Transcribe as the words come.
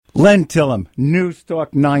Len Tillem, News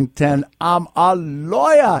Talk 910. I'm a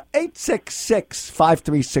lawyer.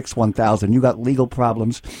 866-536-1000. You got legal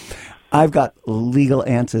problems. I've got legal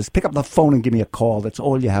answers. Pick up the phone and give me a call. That's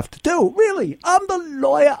all you have to do. Really, I'm the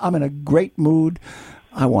lawyer. I'm in a great mood.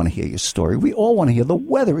 I want to hear your story. We all want to hear. The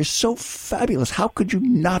weather is so fabulous. How could you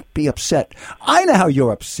not be upset? I know how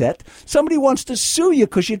you're upset. Somebody wants to sue you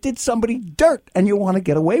because you did somebody dirt and you want to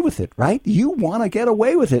get away with it, right? You want to get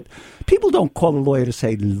away with it. People don't call a lawyer to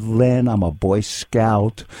say, Len, I'm a Boy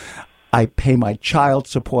Scout. I pay my child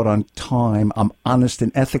support on time. I'm honest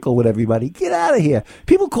and ethical with everybody. Get out of here.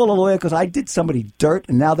 People call a lawyer because I did somebody dirt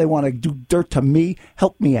and now they want to do dirt to me.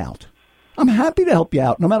 Help me out. I'm happy to help you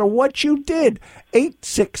out, no matter what you did.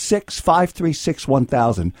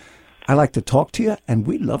 866-536-1000. I like to talk to you, and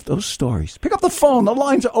we love those stories. Pick up the phone. The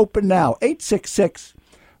lines are open now.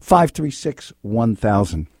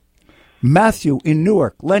 866-536-1000. Matthew in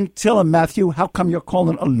Newark. Len Tillem, Matthew, how come you're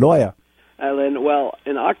calling a lawyer? Hi, Len. Well,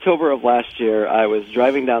 in October of last year, I was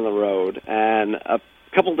driving down the road, and a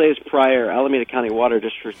couple days prior, Alameda County Water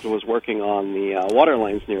District was working on the water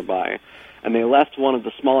lines nearby. And they left one of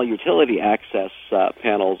the small utility access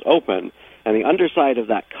panels open, and the underside of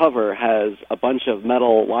that cover has a bunch of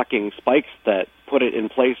metal locking spikes that put it in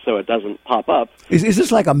place so it doesn't pop up. Is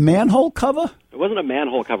this like a manhole cover? It wasn't a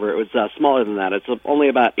manhole cover. It was smaller than that. It's only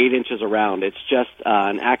about 8 inches around. It's just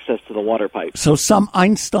an access to the water pipe. So some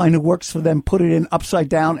Einstein who works for them put it in upside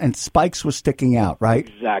down and spikes were sticking out, right?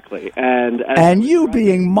 Exactly. And you,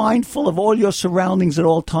 being mindful of all your surroundings at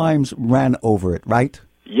all times, ran over it, right?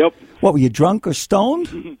 Yep. What, were you drunk or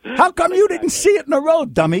stoned? How come you didn't see it in the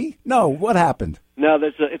road, dummy? No, what happened? No,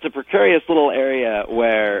 it's a precarious little area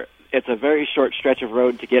where it's a very short stretch of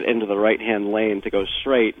road to get into the right-hand lane to go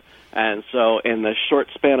straight. And so in the short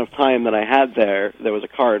span of time that I had there was a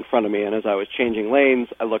car in front of me, and as I was changing lanes,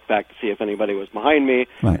 I looked back to see if anybody was behind me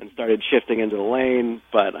and started shifting into the lane,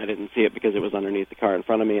 but I didn't see it because it was underneath the car in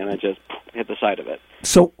front of me, and I just hit the side of it.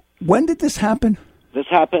 So when did this happen? This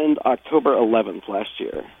happened October 11th last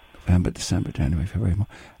year. November, December, January, February, March.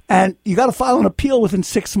 And you got to file an appeal within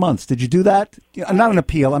 6 months. Did you do that? Not an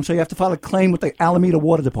appeal. I'm sorry. You have to file a claim with the Alameda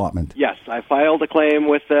Water Department. Yes, I filed a claim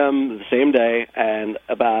with them the same day, and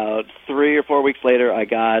about 3 or 4 weeks later, I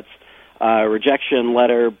got a rejection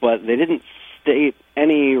letter, but they didn't state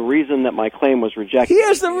any reason that my claim was rejected.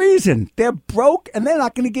 Here's the reason. They're broke, and they're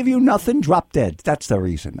not going to give you nothing. Drop dead. That's the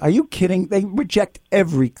reason. Are you kidding? They reject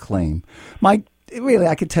every claim. Really,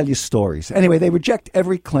 I could tell you stories. Anyway, they reject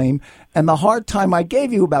every claim, and the hard time I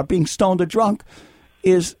gave you about being stoned or drunk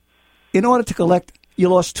is, in order to collect, you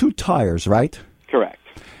lost 2 tires, right? Correct.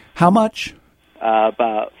 How much?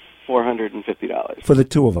 About $450. For the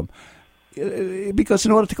 2 of them. Because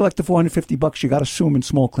in order to collect the $450, you got to sue them in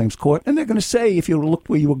small claims court, and they're going to say if you looked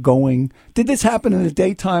where you were going. Did this happen in the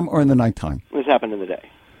daytime or in the nighttime? This happened in the day.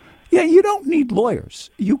 Yeah, you don't need lawyers.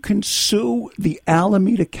 You can sue the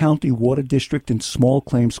Alameda County Water District in small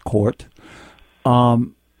claims court,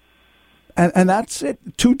 and that's it.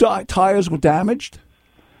 2 tires were damaged.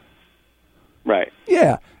 Right.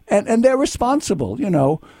 Yeah, and they're responsible, you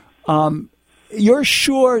know. You're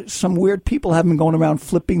sure some weird people haven't been going around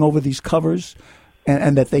flipping over these covers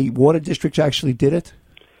and that the water district actually did it?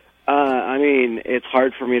 I mean, it's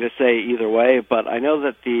hard for me to say either way, but I know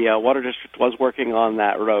that the water district was working on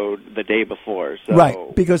that road the day before. So. Right,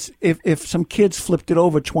 because if some kids flipped it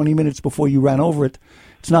over 20 minutes before you ran over it,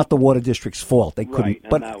 it's not the water district's fault. They couldn't. Right,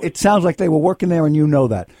 but it sounds like they were working there, and you know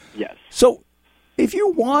that. Yes. So if you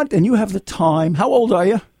want and you have the time, how old are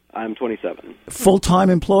you? I'm 27. Full-time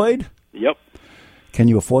employed? Yep. Can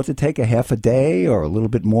you afford to take a half a day or a little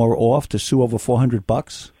bit more off to sue over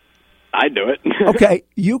 $400? I'd do it. Okay,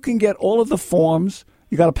 you can get all of the forms.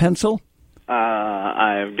 You got a pencil?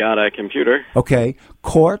 I've got a computer. Okay,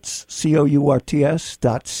 courts, courts.ca.gov.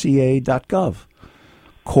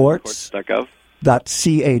 Courts.gov?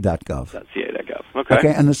 .ca.gov. .ca.gov. Okay.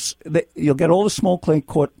 Okay, and you'll get all the small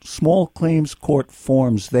claims court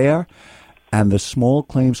forms there, and the small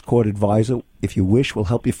claims court advisor, if you wish, will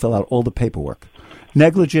help you fill out all the paperwork.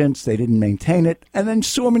 Negligence, they didn't maintain it, and then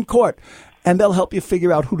sue them in court. And they'll help you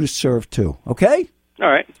figure out who to serve to, okay? All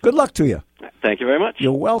right. Good luck to you. Thank you very much.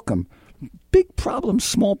 You're welcome. Big problems,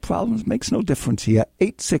 small problems, makes no difference here.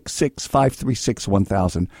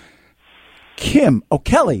 866-536-1000.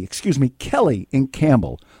 Kelly in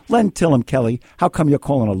Campbell. Len Tillem, Kelly, how come you're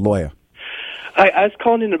calling a lawyer? I was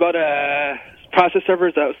calling in about a process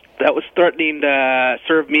server that was threatening to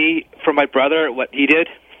serve me for my brother, what he did.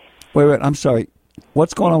 Wait, I'm sorry.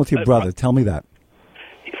 What's going on with your brother? Tell me that.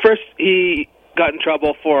 First, he got in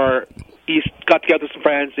trouble he got together with some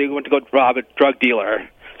friends. They went to go rob a drug dealer.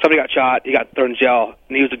 somebody got shot. He got thrown in jail,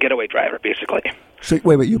 and he was a getaway driver, basically. So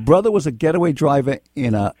wait, your brother was a getaway driver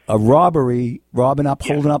in a robbery, robbing up,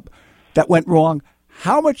 holding up, that went wrong.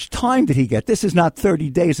 How much time did he get? This is not 30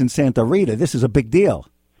 days in Santa Rita. This is a big deal.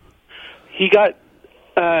 He got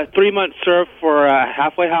 3 months served for a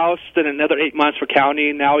halfway house, then another 8 months for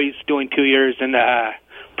county. Now he's doing 2 years in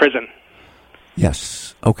prison.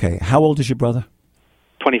 Yes. Okay. How old is your brother?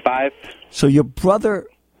 25. So your brother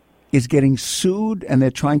is getting sued, and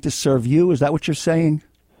they're trying to serve you. Is that what you're saying?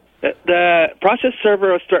 The process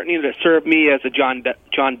server was starting to serve me as a John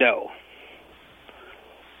Doe.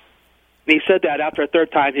 And he said that after a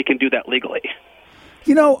third time, he can do that legally.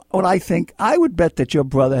 You know what I think? I would bet that your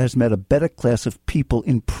brother has met a better class of people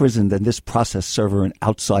in prison than this process server and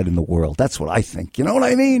outside in the world. That's what I think. You know what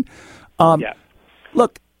I mean? Yeah.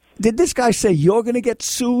 Look, did this guy say you're going to get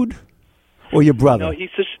sued, or your brother? No, he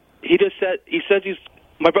just said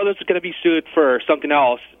my brother's going to be sued for something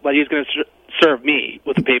else, but he's going to serve me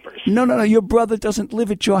with the papers. No. Your brother doesn't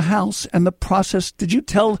live at your house, and the process. Did you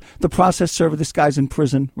tell the process server this guy's in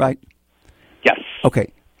prison? Right. Yes.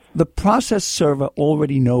 Okay. The process server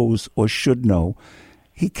already knows, or should know,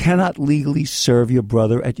 he cannot legally serve your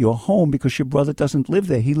brother at your home because your brother doesn't live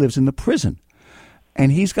there. He lives in the prison.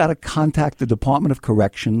 And he's got to contact the Department of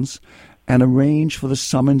Corrections and arrange for the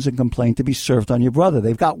summons and complaint to be served on your brother.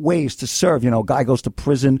 They've got ways to serve. You know, a guy goes to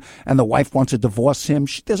prison and the wife wants to divorce him.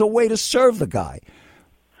 There's a way to serve the guy.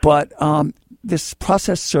 But this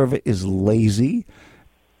process server is lazy,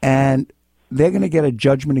 and they're going to get a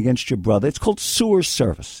judgment against your brother. It's called sewer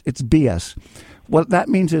service. It's BS. What that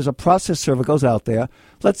means is a process server goes out there.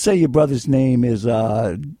 Let's say your brother's name is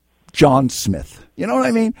John Smith. You know what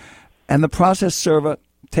I mean? And the process server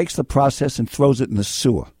takes the process and throws it in the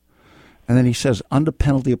sewer. And then he says, under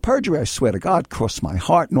penalty of perjury, I swear to God, cross my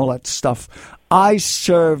heart and all that stuff, I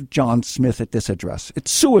served John Smith at this address.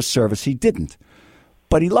 It's sewer service. He didn't.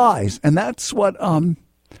 But he lies. And that's what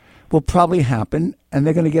will probably happen. And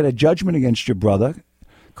they're going to get a judgment against your brother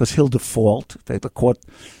because he'll default. The court.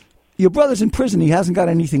 Your brother's in prison. He hasn't got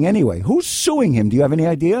anything anyway. Who's suing him? Do you have any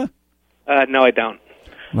idea? No, I don't.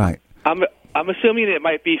 Right. I'm assuming it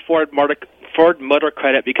might be Ford Motor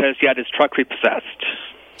Credit because he had his truck repossessed.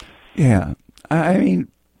 Yeah. I mean,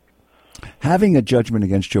 having a judgment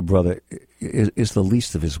against your brother is the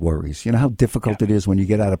least of his worries. You know how difficult it is when you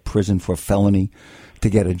get out of prison for a felony to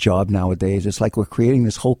get a job nowadays? It's like we're creating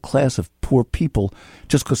this whole class of poor people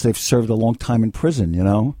just because they've served a long time in prison, you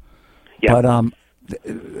know? Yeah. But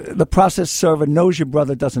the process server knows your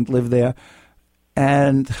brother doesn't live there.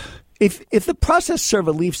 And if the process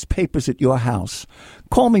server leaves papers at your house,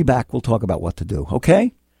 call me back. We'll talk about what to do,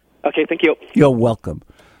 okay? Okay, thank you. You're welcome.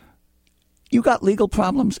 You got legal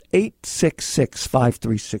problems?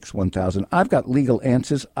 866-536-1000. I've got legal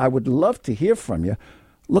answers. I would love to hear from you.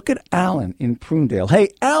 Look at Alan in Prunedale. Hey,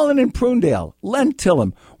 Alan in Prunedale. Len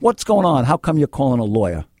Tillem, what's going on? How come you're calling a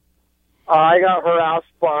lawyer? I got harassed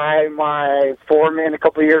by my foreman a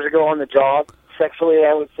couple of years ago on the job, sexually,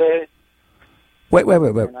 I would say. Wait.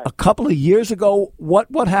 A couple of years ago,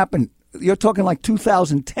 what happened? You're talking like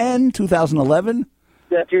 2010, 2011?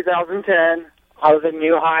 Yeah, 2010. I was a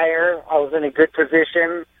new hire. I was in a good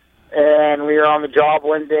position, and we were on the job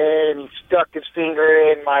one day, and he stuck his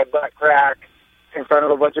finger in my butt crack in front of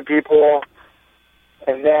a bunch of people.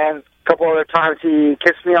 And then a couple other times he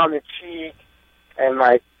kissed me on the cheek, and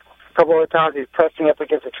like a couple other times he's pressed me up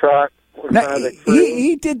against a truck. Now,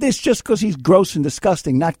 he did this just because he's gross and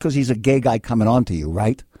disgusting, not because he's a gay guy coming on to you,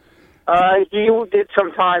 right? He did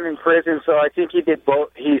some time in prison, so I think he did both.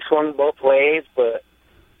 He swung both ways, but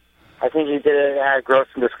I think he did it gross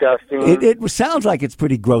and disgusting. It sounds like it's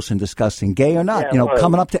pretty gross and disgusting, gay or not. Yeah,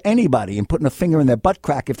 coming up to anybody and putting a finger in their butt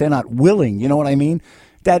crack if they're not willing. You know what I mean?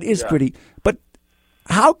 That is pretty. But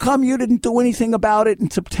how come you didn't do anything about it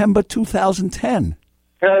in September 2010?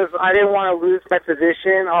 Because I didn't want to lose my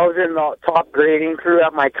position. I was in the top grading crew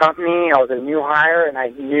at my company. I was a new hire, and I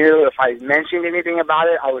knew if I mentioned anything about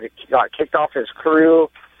it, I would have got kicked off his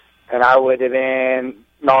crew, and I would have been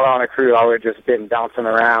not on a crew. I would have just been bouncing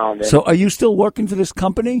around. So are you still working for this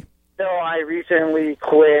company? No, I recently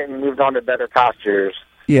quit and moved on to better pastures.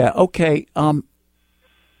 Yeah, okay.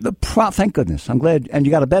 Thank goodness. I'm glad. And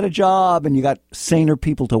you got a better job, and you got saner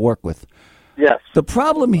people to work with. Yes. The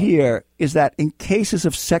problem here is that in cases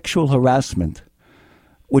of sexual harassment,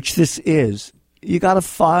 which this is, you got to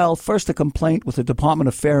file first a complaint with the Department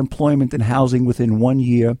of Fair Employment and Housing within 1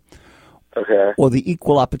 year. Okay. Or the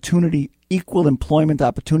Equal Employment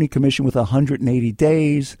Opportunity Commission with 180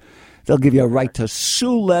 days. They'll give you a right to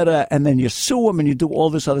sue letter, and then you sue them, and you do all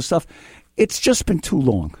this other stuff. It's just been too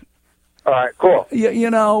long. All right, cool.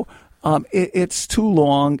 You know, It's too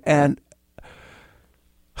long, and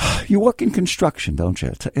you work in construction, don't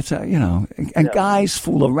you? It's a, and guys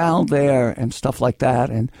fool around there and stuff like that,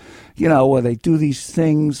 and where they do these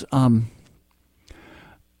things.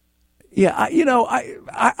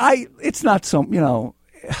 It's not some,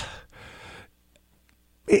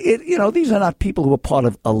 these are not people who are part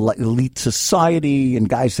of elite society, and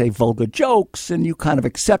guys say vulgar jokes, and you kind of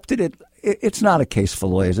accepted it. It's not a case for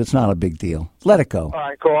lawyers. It's not a big deal. Let it go. All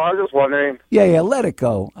right, cool. I was just wondering. Yeah, let it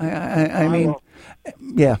go. I mean,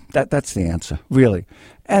 yeah, that's the answer, really.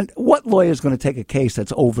 And what lawyer is going to take a case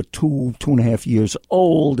that's over 2.5 years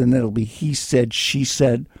old, and it'll be he said, she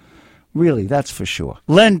said? Really, that's for sure.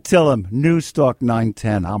 Len Tillem, Newstalk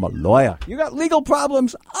 910. I'm a lawyer. You got legal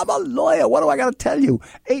problems? I'm a lawyer. What do I got to tell you?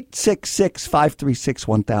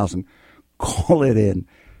 866-536-1000. Call it in.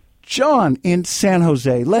 John in San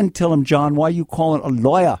Jose. Len Tillem, John, why are you calling a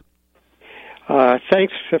lawyer?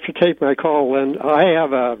 Thanks for taking my call, Len. I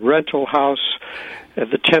have a rental house.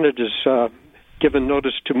 The tenant is given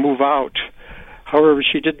notice to move out. However,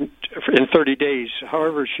 she didn't, in 30 days.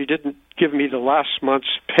 However, she didn't give me the last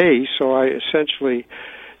month's pay, so I essentially,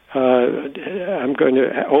 I'm going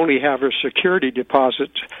to only have her security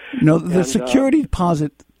deposit. No, the security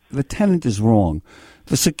deposit, the tenant is wrong.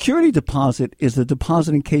 The security deposit is the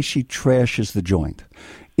deposit in case she trashes the joint.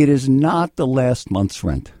 It is not the last months'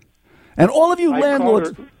 rent. And all of you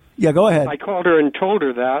landlords... Yeah, go ahead. I called her and told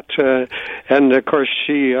her that, and, of course,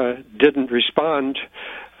 she didn't respond.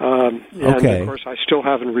 And, of course, I still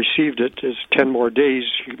haven't received it. There's 10 more days.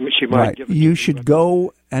 She might give it to me. You should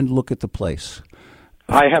go and look at the place.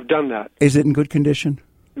 I have done that. Is it in good condition?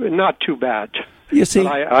 Not too bad. You see,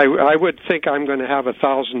 I would think I'm going to have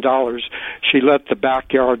 $1,000. She let the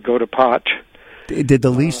backyard go to pot. Did the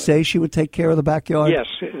lease say she would take care of the backyard? Yes,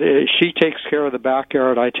 she takes care of the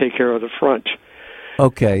backyard. I take care of the front.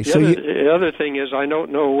 Okay, The other thing is I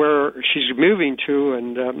don't know where she's moving to,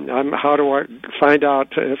 and how do I find out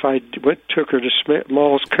if I took her to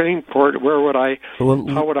Malls Kingport?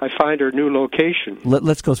 How would I find her new location?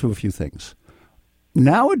 Let's go through a few things.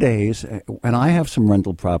 Nowadays, and I have some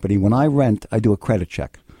rental property, when I rent, I do a credit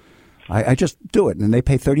check. I just do it, and they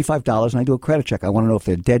pay $35, and I do a credit check. I want to know if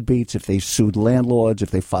they're deadbeats, if they sued landlords, if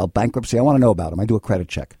they filed bankruptcy. I want to know about them. I do a credit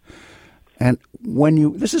check. And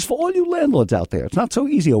this is for all you landlords out there. It's not so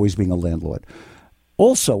easy always being a landlord.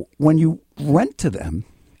 Also, when you rent to them,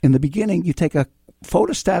 in the beginning, you take a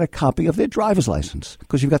photostatic copy of their driver's license,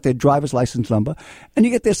 because you've got their driver's license number, and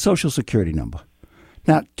you get their Social Security number.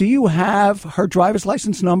 Now, do you have her driver's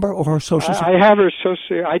license number or her Social Security? I have her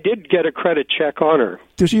Social. I did get a credit check on her.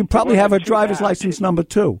 So you probably have her driver's license number,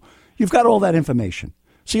 too. You've got all that information.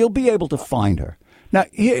 So you'll be able to find her. Now,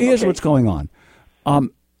 here's what's going on.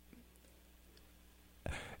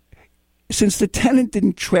 Since the tenant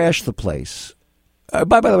didn't trash the place,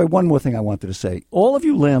 by the way, one more thing I wanted to say. All of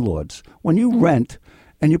you landlords, when you rent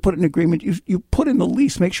and you put an agreement, you put in the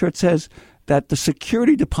lease, make sure it says that the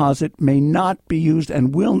security deposit may not be used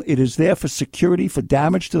it is there for security, for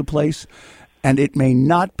damage to the place, and it may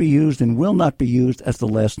not be used and will not be used as the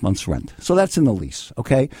last month's rent. So that's in the lease,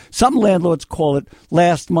 okay? Some landlords call it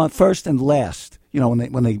last month, first and last.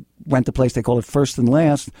 When they rent the place, they call it first and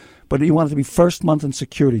last, but you want it to be first month and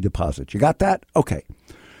security deposit. You got that? Okay.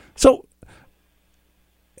 So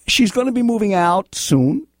she's going to be moving out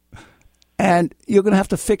soon, and you're going to have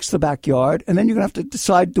to fix the backyard, and then you're going to have to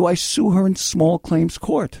decide, do I sue her in small claims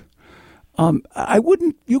court? I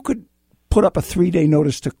wouldn't. You could put up a 3-day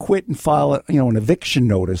notice to quit and file an eviction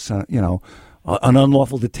notice, an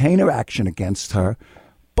unlawful detainer action against her,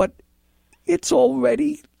 but it's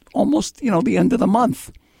already almost, the end of the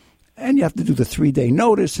month. And you have to do the 3-day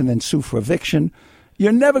notice and then sue for eviction.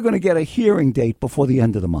 You're never going to get a hearing date before the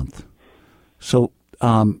end of the month. So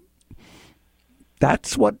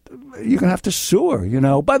that's what you're going to have to sue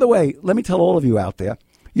her, By the way, let me tell all of you out there,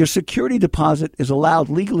 your security deposit is allowed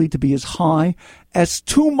legally to be as high as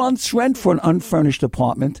 2 months' rent for an unfurnished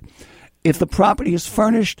apartment. If the property is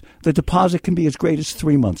furnished, the deposit can be as great as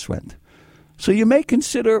 3 months' rent. So you may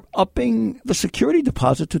consider upping the security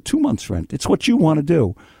deposit to 2 months' rent. It's what you want to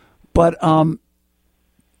do. But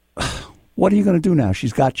what are you going to do now?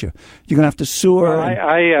 She's got you. You're going to have to sue her. Well,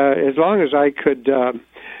 as long as I could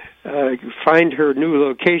find her new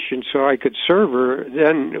location so I could serve her,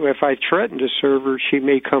 then if I threaten to serve her, she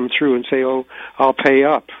may come through and say, I'll pay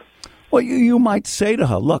up. Well, you might say to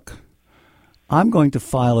her, look, I'm going to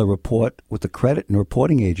file a report with the credit and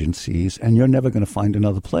reporting agencies, and you're never going to find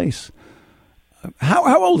another place.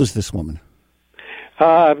 How old is this woman?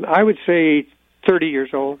 I would say 30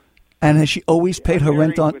 years old. And has she always paid her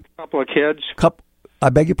rent on? With a couple of kids. I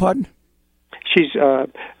beg your pardon? She's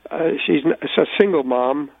She's a single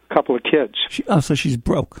mom, couple of kids. So she's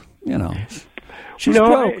broke, She's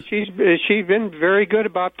broke. She's been very good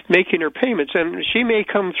about making her payments, and she may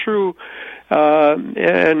come through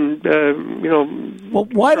and Well,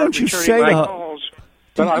 why don't you say to her? Calls,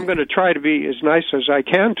 but I'm going to try to be as nice as I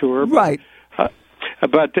can to her. Right.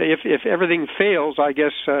 But if everything fails, I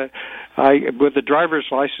guess with the driver's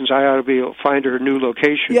license, I ought to be able to find her a new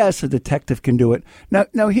location. Yes, a detective can do it.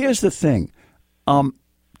 Now here's the thing.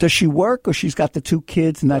 Does she work, or she's got the two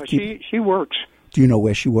kids? And she works. Do you know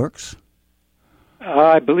where she works?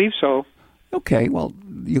 I believe so. Okay, well,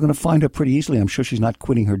 you're going to find her pretty easily. I'm sure she's not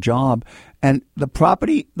quitting her job. And the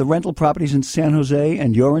rental property's in San Jose,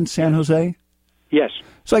 and you're in San Jose? Yes.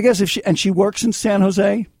 So I guess she works in San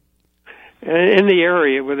Jose? In the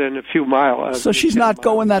area, within a few miles. So she's not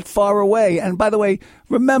going that far away. And by the way,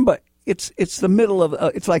 remember, it's the middle of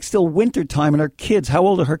it's like still winter time, and her kids. How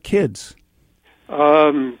old are her kids?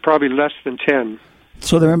 Probably less than 10.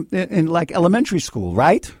 So they're in like elementary school,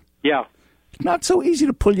 right? Yeah. It's not so easy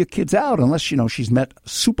to pull your kids out unless she's met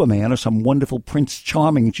Superman or some wonderful Prince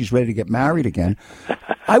Charming and she's ready to get married again.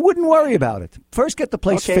 I wouldn't worry about it. First, get the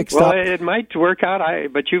place fixed up. Well, it might work out,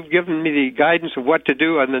 but you've given me the guidance of what to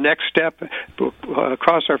do on the next step.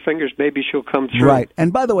 Cross our fingers, maybe she'll come through. Right.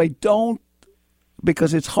 And by the way,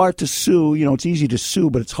 because it's hard to sue. It's easy to sue,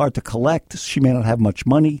 but it's hard to collect. She may not have much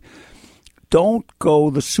money. Don't go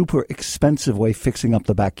the super expensive way fixing up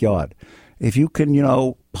the backyard. If you can,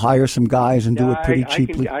 hire some guys and do it pretty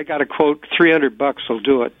cheaply. I got a quote, $300 will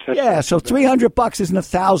do it. So $300 isn't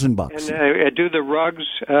 $1,000. And do the rugs.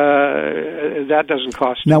 That doesn't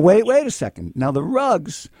cost. Now wait a second. Now the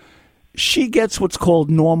rugs, she gets what's called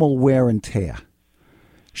normal wear and tear.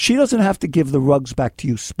 She doesn't have to give the rugs back to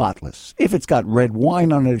you spotless. If it's got red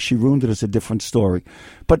wine on it, if she ruined it, it's a different story.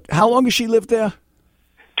 But how long has she lived there?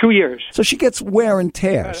 2 years. So she gets wear and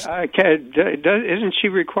tears. Isn't she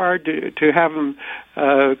required to have them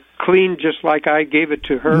cleaned just like I gave it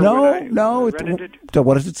to her? No.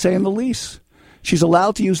 What does it say in the lease? She's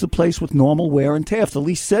allowed to use the place with normal wear and tear. If the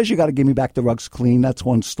lease says you got to give me back the rugs clean, that's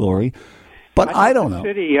one story. But I don't know. The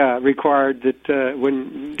city required that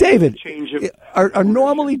when David, change are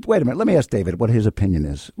normally. Wait a minute. Let me ask David what his opinion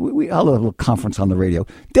is. I'll have a little conference on the radio.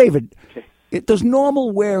 David. Okay. Does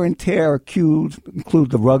normal wear and tear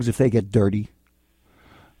include the rugs if they get dirty?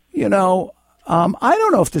 I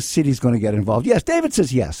don't know if the city's going to get involved. Yes, David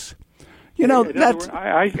says yes. That's.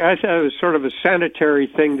 I thought it was sort of a sanitary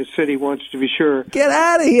thing the city wants to be sure. Get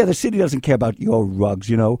out of here. The city doesn't care about your rugs,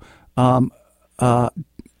 You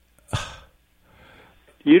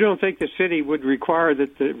don't think the city would require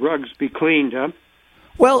that the rugs be cleaned, huh?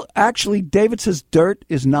 Well, actually, David says dirt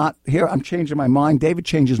is not here. I'm changing my mind. David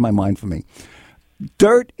changes my mind for me.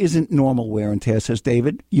 Dirt isn't normal wear and tear, says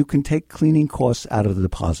David. You can take cleaning costs out of the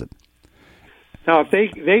deposit. Now, if they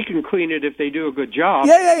can clean it if they do a good job.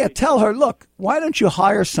 Yeah. Tell her, look, why don't you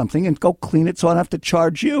hire something and go clean it so I don't have to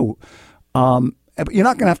charge you? But you're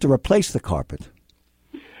not going to have to replace the carpet.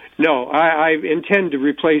 No, I intend to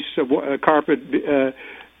replace a carpet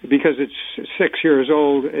because it's 6 years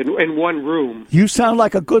old in one room. You sound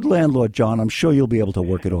like a good landlord, John. I'm sure you'll be able to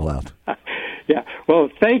work it all out. Yeah. Well,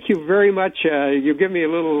 thank you very much. You give me a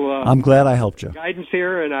little I'm glad I helped you. Guidance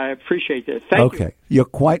here, and I appreciate it. Thank you. Okay. You're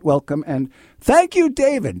quite welcome. And thank you,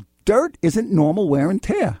 David. Dirt isn't normal wear and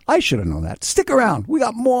tear. I should have known that. Stick around. We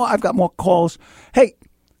got more. I've got more calls. Hey,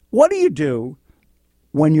 what do you do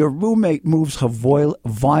when your roommate moves her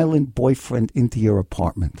violent boyfriend into your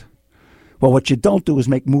apartment? Well, what you don't do is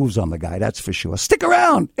make moves on the guy, that's for sure. Stick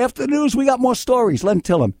around. After the news, we got more stories. Len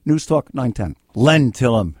Tillem, News Talk 910. Len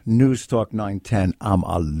Tillem, News Talk 910. I'm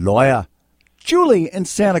a lawyer. Julie in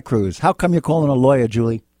Santa Cruz. How come you're calling a lawyer,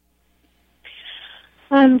 Julie?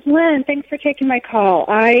 Len, thanks for taking my call.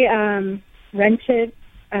 I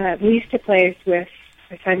leased a place I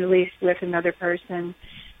signed a lease with another person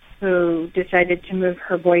who decided to move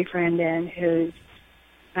her boyfriend in, who's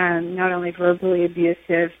not only verbally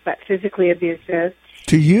abusive, but physically abusive.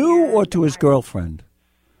 To you or to his girlfriend?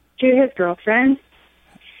 To his girlfriend.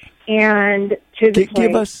 And to the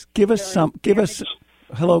place. Give us some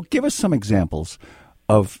examples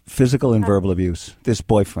of physical and verbal abuse, this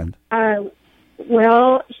boyfriend.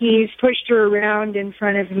 Well, he's pushed her around in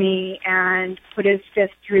front of me and put his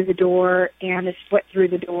fist through the door and his foot through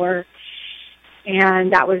the door.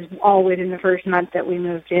 And that was all within the first month that we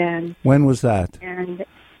moved in. When was that? And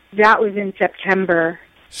that was in September.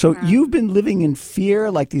 So you've been living in fear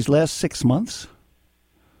like these last 6 months?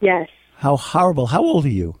 Yes. How horrible. How old are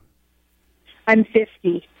you? I'm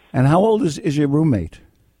 50. And how old is your roommate?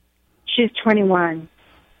 She's 21.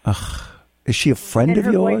 Ugh. Is she a friend of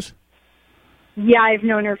yours? Yeah, I've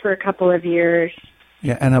known her for a couple of years.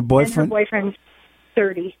 Yeah, and her boyfriend? And her boyfriend's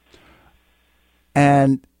 30.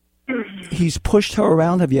 And he's pushed her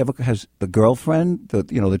around. Has the girlfriend, the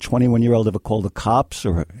 21-year-old, ever called the cops,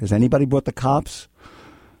 or has anybody brought the cops?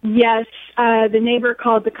 Yes, the neighbor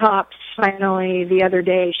called the cops finally the other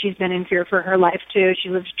day. She's been in fear for her life, too. She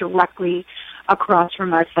lives directly across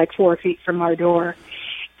from us, like 4 feet from our door.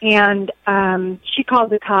 And she called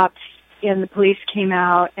the cops, and the police came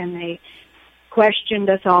out, and they questioned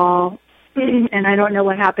us all. And I don't know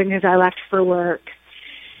what happened because I left for work.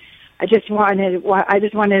 I just wanted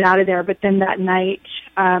out of there. But then that night,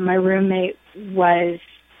 my roommate was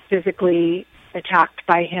physically attacked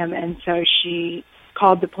by him, and so she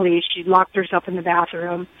called the police. She locked herself in the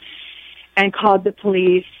bathroom and called the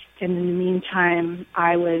police. And in the meantime,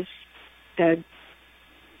 I was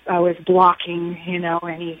blocking,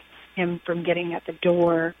 him from getting at the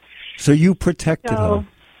door. So you protected her.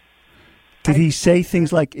 Did he say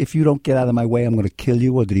things like, if you don't get out of my way, I'm going to kill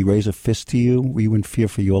you? Or did he raise a fist to you? Were you in fear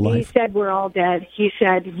for your life? He said, we're all dead. He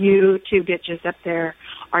said, you two bitches up there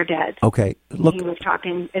are dead. Okay. Look. He was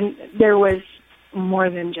talking, and there was more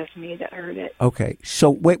than just me that heard it. Okay. So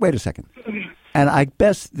wait a second. And I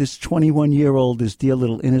guess this 21-year-old, this dear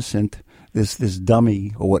little innocent, this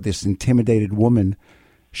dummy, or this intimidated woman,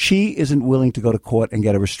 she isn't willing to go to court and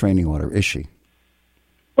get a restraining order, is she?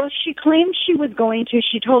 Well, she claimed she was going to.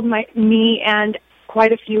 She told me and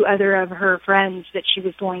quite a few other of her friends that she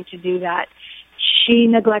was going to do that. She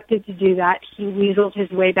neglected to do that. He weaseled his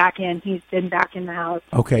way back in. He's been back in the house.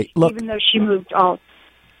 Okay, look. Even though she moved all.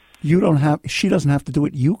 She doesn't have to do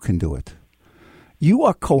it. You can do it. You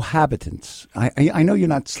are cohabitants. I know you're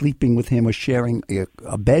not sleeping with him or sharing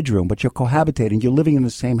a bedroom, but you're cohabitating. You're living in the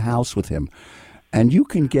same house with him. And you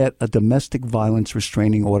can get a domestic violence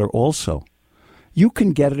restraining order also. You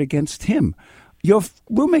can get it against him. Your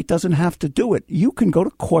roommate doesn't have to do it. You can go to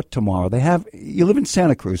court tomorrow. You live in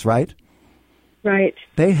Santa Cruz, right? Right.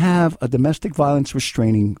 They have a domestic violence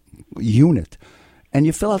restraining unit. And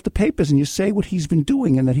you fill out the papers and you say what he's been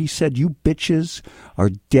doing and that he said you bitches are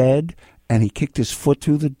dead and he kicked his foot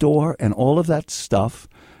through the door and all of that stuff.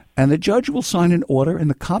 And the judge will sign an order and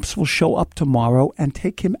the cops will show up tomorrow and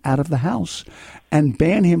take him out of the house and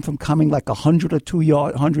ban him from coming like 100 or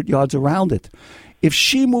 200 yards around it. If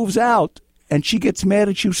she moves out and she gets mad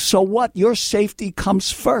at you, so what? Your safety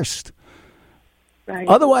comes first. Right.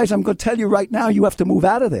 Otherwise, I'm going to tell you right now, you have to move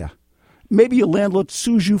out of there. Maybe your landlord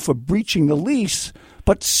sues you for breaching the lease,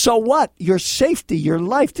 but so what? Your safety, your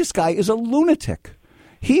life. This guy is a lunatic.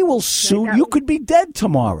 He will sue. You could be dead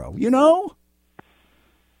tomorrow,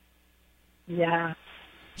 Yeah.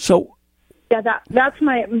 So. Yeah, that's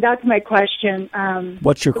my question.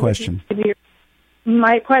 What's your question?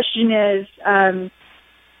 My question is,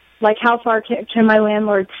 how far can my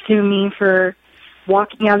landlord sue me for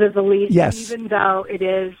walking out of the lease, yes, even though it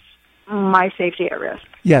is my safety at risk?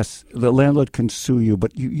 Yes, the landlord can sue you,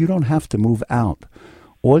 but you don't have to move out.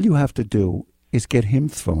 All you have to do is get him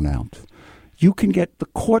thrown out. The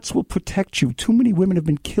courts will protect you. Too many women have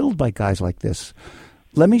been killed by guys like this.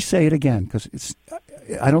 Let me say it again, because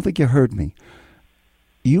I don't think you heard me.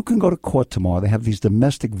 You can go to court tomorrow. They have these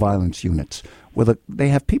domestic violence units where they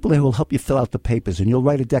have people there who will help you fill out the papers, and you'll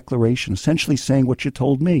write a declaration essentially saying what you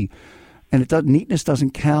told me. And neatness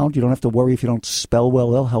doesn't count. You don't have to worry if you don't spell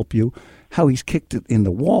well. They'll help you. How he's kicked it in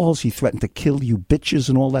the walls. He threatened to kill you bitches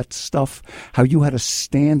and all that stuff. How you had to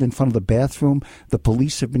stand in front of the bathroom. The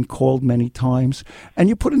police have been called many times. And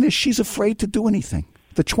you put in this, she's afraid to do anything.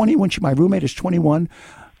 The 21, my roommate is 21.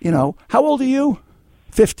 How old are you?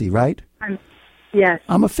 50, right? Yes.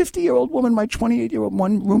 I'm a 50-year-old woman. My 28-year-old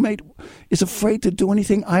roommate is afraid to do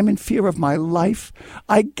anything. I'm in fear of my life.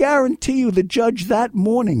 I guarantee you the judge that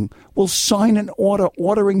morning will sign an order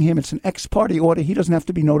ordering him. It's an ex-parte order. He doesn't have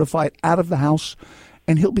to be notified, out of the house,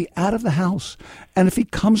 and he'll be out of the house. And if he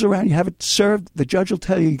comes around, you have it served, the judge will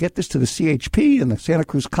tell you get this to the CHP and the Santa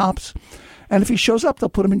Cruz cops. And if he shows up, they'll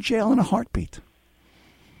put him in jail in a heartbeat.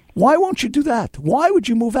 Why won't you do that? Why would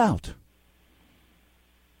you move out?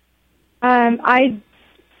 I'm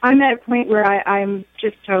at a point where I'm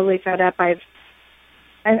just totally fed up.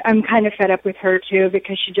 I'm kind of fed up with her too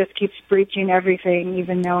because she just keeps breaching everything,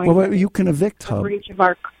 even knowing. Well, you can evict her. Breach of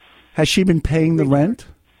our. Has she been paying the rent?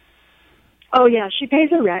 Oh yeah, she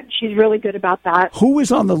pays her rent. She's really good about that. Who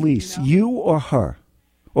is on the lease, you or her,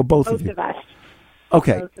 or both of you? Both of us.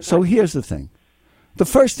 Okay, so here's the thing: the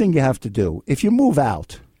first thing you have to do, if you move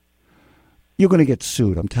out, you're going to get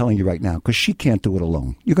sued, I'm telling you right now, because she can't do it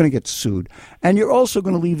alone. You're going to get sued. And you're also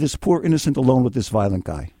going to leave this poor innocent alone with this violent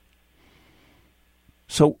guy.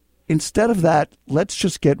 So instead of that, let's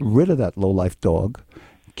just get rid of that lowlife dog,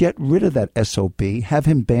 get rid of that SOB, have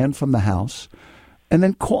him banned from the house, and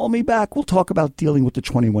then call me back. We'll talk about dealing with the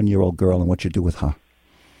 21-year-old girl and what you do with her.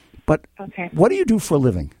 But what do you do for a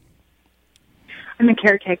living? I'm a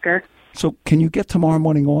caretaker. So can you get tomorrow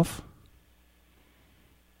morning off?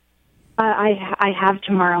 I have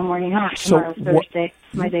tomorrow morning off. Tomorrow's Thursday.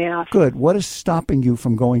 My day off. Good. What is stopping you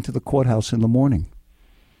from going to the courthouse in the morning?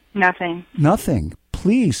 Nothing. Nothing.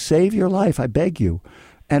 Please save your life. I beg you.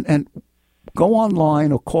 And go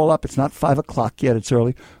online or call up. It's not 5 o'clock yet. It's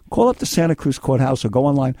early. Call up the Santa Cruz Courthouse or go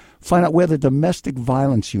online. Find out where the domestic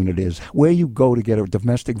violence unit is, where you go to get a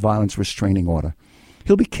domestic violence restraining order.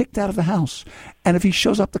 He'll be kicked out of the house. And if he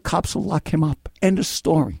shows up, the cops will lock him up. End of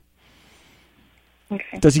story.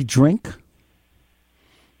 Okay. Does he drink?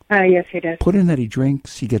 Yes, he does. Put in that he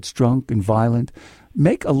drinks, he gets drunk and violent.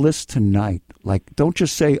 Make a list tonight. Like, don't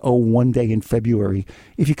just say, oh, one day in February.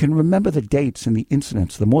 If you can remember the dates and the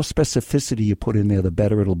incidents, the more specificity you put in there, the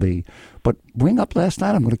better it'll be. But bring up last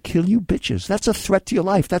night, I'm going to kill you bitches. That's a threat to your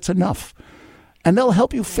life. That's enough. And they'll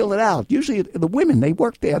help you fill it out. Usually the women, they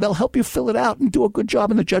work there. They'll help you fill it out and do a good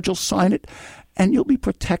job, and the judge will sign it. And you'll be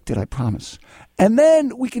protected, I promise. And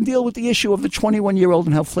then we can deal with the issue of the 21-year-old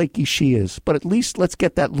and how flaky she is. But at least let's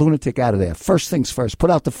get that lunatic out of there. First things first. Put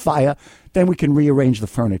out the fire. Then we can rearrange the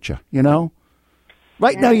furniture, you know?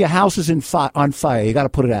 Right now your house is on fire. You got to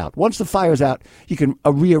put it out. Once the fire's out, you can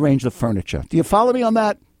rearrange the furniture. Do you follow me on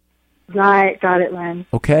that? Right. Got it, Len.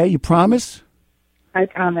 Okay. You promise? I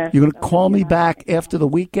promise. You're going to call me back after the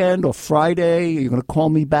weekend or Friday. You're going to call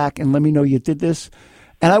me back and let me know you did this.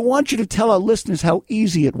 And I want you to tell our listeners how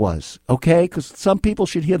easy it was, okay? Because some people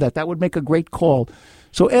should hear that. That would make a great call.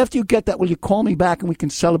 So after you get that, will you call me back and we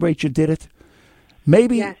can celebrate you did it?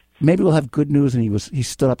 Maybe we'll have good news and he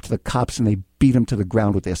stood up to the cops and they beat him to the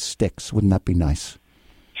ground with their sticks. Wouldn't that be nice?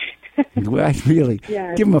 Really,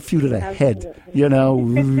 give him a few to the head, you know,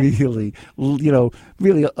 really,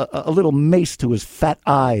 really a little mace to his fat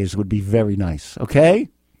eyes would be very nice, okay?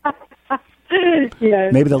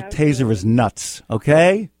 Yes, maybe they'll taser his nuts,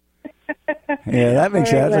 okay? Yeah, that makes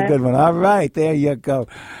sense. That's a good one. All right, there you go.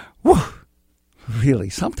 Whew. Really,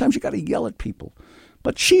 sometimes you got to yell at people.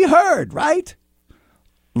 But she heard, right?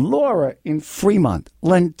 Laura in Fremont,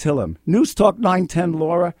 Len Tillem. News Talk 910,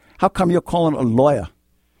 Laura. How come you're calling a lawyer?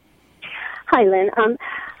 Hi, Len.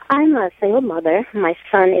 I'm a single mother. My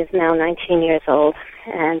son is now 19 years old,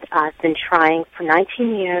 and I've been trying for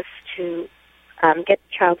 19 years to get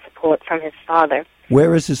child support from his father.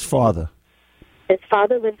 Where is his father? His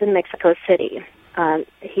father lives in Mexico City.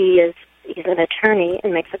 He's an attorney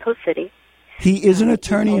in Mexico City. He is an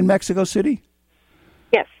attorney in Mexico City?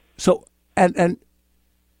 Yes. So, and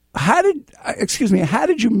how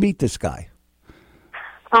did you meet this guy?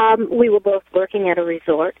 We were both working at a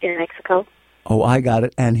resort in Mexico. Oh, I got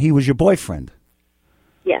it. And he was your boyfriend?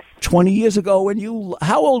 Yes. 20 years ago,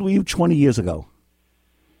 how old were you 20 years ago?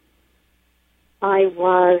 I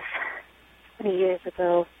was, 20 years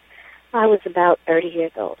ago, I was about 30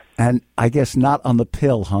 years old. And I guess not on the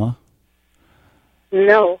pill, huh?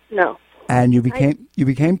 No. And you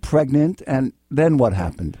became pregnant, and then what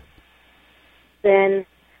happened? Then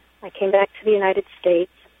I came back to the United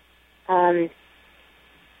States, and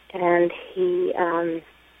he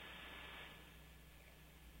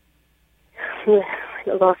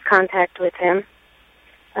lost contact with him.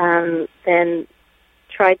 Then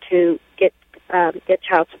tried to get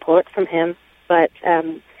child support from him, but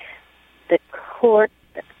the court,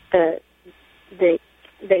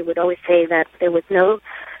 they would always say that there was the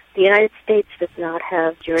United States does not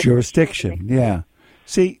have jurisdiction. Yeah.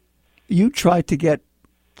 See, you tried to get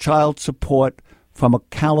child support from a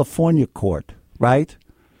California court, right?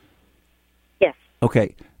 Yes.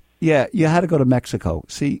 Okay. Yeah, you had to go to Mexico.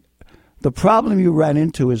 See, the problem you ran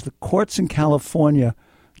into is the courts in California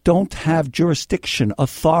don't have jurisdiction,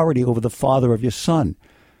 authority over the father of your son.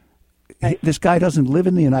 Right. This guy doesn't live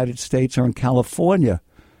in the United States or in California.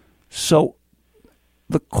 So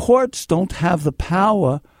the courts don't have the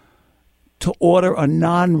power to order a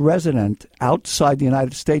non-resident outside the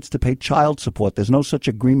United States to pay child support. There's no such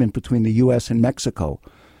agreement between the U.S. and Mexico.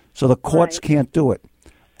 So the courts can't do it.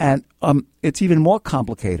 And it's even more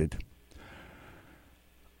complicated.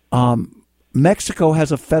 Mexico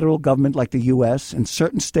has a federal government like the U.S., and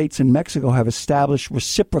certain states in Mexico have established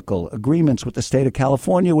reciprocal agreements with the state of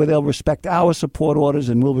California where they'll respect our support orders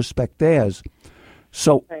and we'll respect theirs.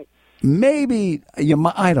 So maybe,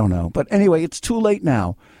 I don't know. But anyway, it's too late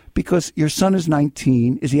now because your son is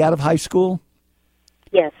 19. Is he out of high school?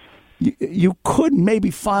 Yes. You could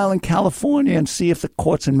maybe file in California and see if the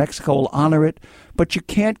courts in Mexico will honor it, but you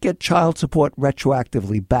can't get child support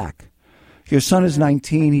retroactively back. Your son is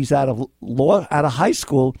 19. He's out of high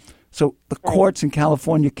school. So the courts in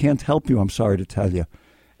California can't help you, I'm sorry to tell you.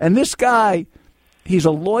 And this guy, he's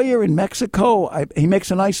a lawyer in Mexico. He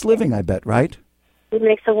makes a nice living, I bet, right? He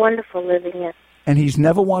makes a wonderful living, yes. And he's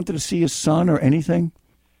never wanted to see his son or anything?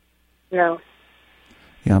 No.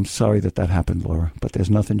 Yeah, I'm sorry that happened, Laura, but there's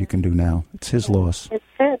nothing you can do now. It's his loss. It's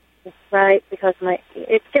sad, right, because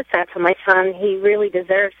it's just sad for my son. He really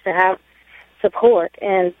deserves to have support,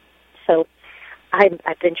 and so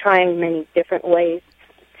I've been trying many different ways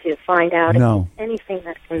to find out anything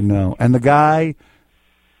that can... No, and the guy,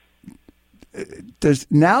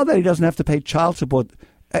 now that he doesn't have to pay child support...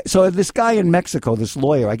 So this guy in Mexico, this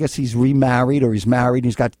lawyer, I guess he's remarried or he's married,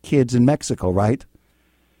 he's got kids in Mexico, right?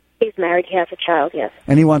 He's married, he has a child, yes.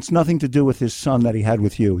 And he wants nothing to do with his son that he had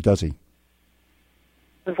with you, does he?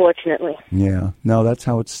 Unfortunately. Yeah, no, that's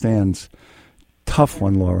how it stands. Tough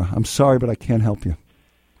one, Laura. I'm sorry, but I can't help you.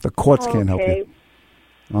 The courts can't help you.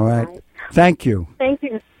 All right. Thank you. Thank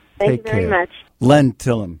you. Thank you very much. Len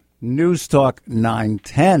Tillem, News Talk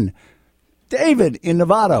 910. David in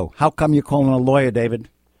Novato. How come you're calling a lawyer, David?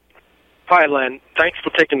 Hi, Len. Thanks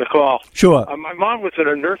for taking the call. Sure. My mom was in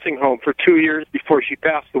a nursing home for 2 years before she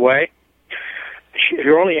passed away.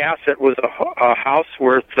 Her only asset was a house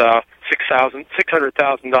worth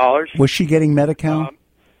 $600,000. Was she getting Medi-Cal?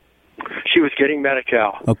 She was getting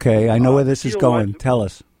Medi-Cal. Okay, I know where this is going. Tell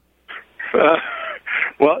us.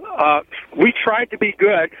 We tried to be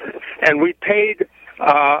good, and we paid,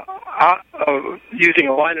 using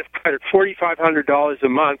a line of credit, $4,500 a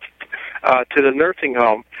month to the nursing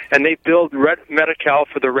home, and they billed Medi-Cal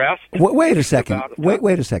for the rest. Wait a second.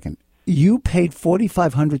 Wait a second. You paid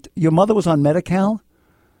 $4,500. Your mother was on Medi-Cal?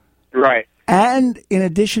 Right. And in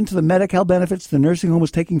addition to the Medi-Cal benefits, the nursing home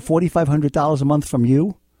was taking $4,500 a month from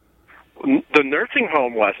you? The nursing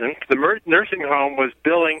home wasn't. The nursing home was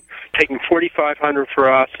taking $4,500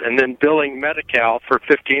 for us, and then billing Medi-Cal for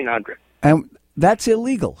 $1,500. And that's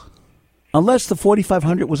illegal, unless the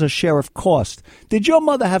 $4,500 was a share of cost. Did your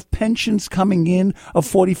mother have pensions coming in of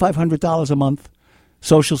 $4,500 a month,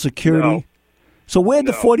 Social Security? No. So where'd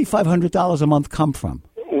the $4,500 a month come from?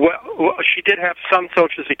 Well, she did have some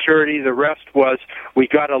Social Security. The rest was we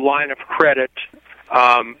got a line of credit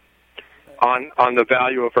on the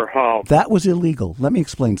value of her home. That was illegal. Let me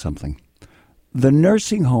explain something. The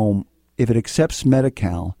nursing home, if it accepts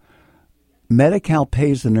Medi-Cal, Medi-Cal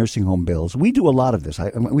pays the nursing home bills. We do a lot of this.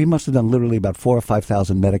 We must have done literally about 4,000 or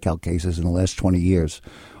 5,000 Medi-Cal cases in the last 20 years.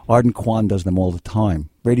 Arden Kwan does them all the time.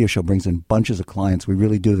 Radio show brings in bunches of clients. We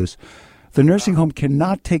really do this. The nursing home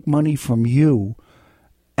cannot take money from you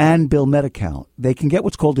and bill Medi-Cal. They can get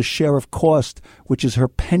what's called a share of cost, which is her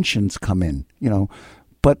pensions come in,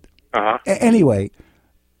 But anyway,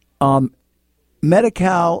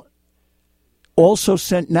 Medi-Cal also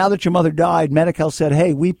sent, now that your mother died, Medi-Cal said,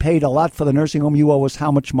 hey, we paid a lot for the nursing home. You owe us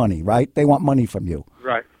how much money, right? They want money from you.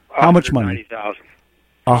 Right. How much money? $190,000.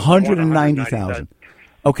 $190,000.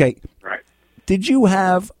 Okay. Right. Did you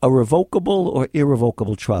have a revocable or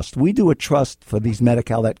irrevocable trust? We do a trust for these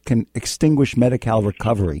Medi-Cal that can extinguish Medi-Cal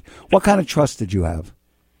recovery. What kind of trust did you have?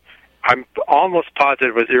 I'm almost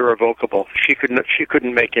positive it was irrevocable. She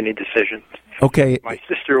couldn't make any decisions. Okay. My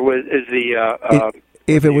sister is the.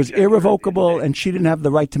 If it was irrevocable and she didn't have the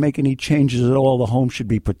right to make any changes at all, the home should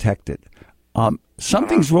be protected.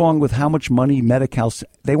 Something's wrong with how much money Medi-Cal.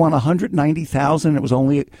 They want $190,000. It was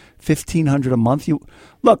only $1,500 a month.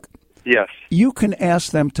 Look. Yes. You can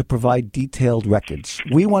ask them to provide detailed records.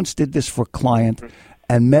 We once did this for a client,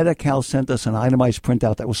 and Medi-Cal sent us an itemized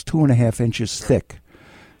printout that was 2.5 inches thick.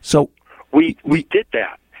 So we did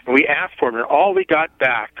that. We asked for it, and all we got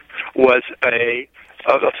back was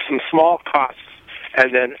some small costs,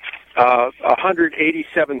 and then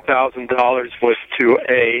 $187,000 was to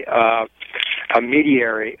a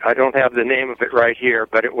mediary. I don't have the name of it right here,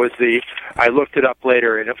 but it was I looked it up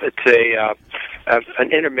later, and it's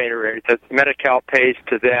an intermediary that Medi-Cal pays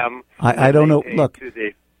to them. I don't know. Look,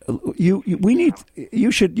 you're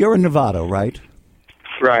in Novato, right?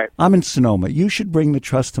 Right. I'm in Sonoma. You should bring the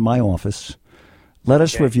trust to my office. Let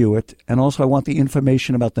us review it. And also, I want the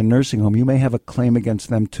information about the nursing home. You may have a claim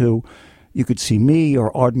against them, too. You could see me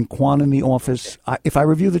or Arden Kwan in the office. If I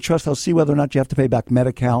review the trust, I'll see whether or not you have to pay back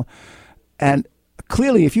Medi-Cal. And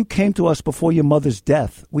clearly, if you came to us before your mother's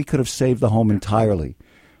death, we could have saved the home entirely.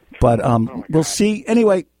 But we'll see.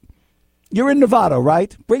 Anyway, you're in Novato,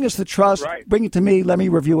 right? Bring us the trust. Right. Bring it to me. Let me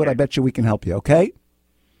review it. I bet you we can help you, okay?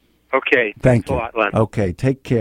 Okay. Thank you. Thanks a lot, Len. Okay, take care.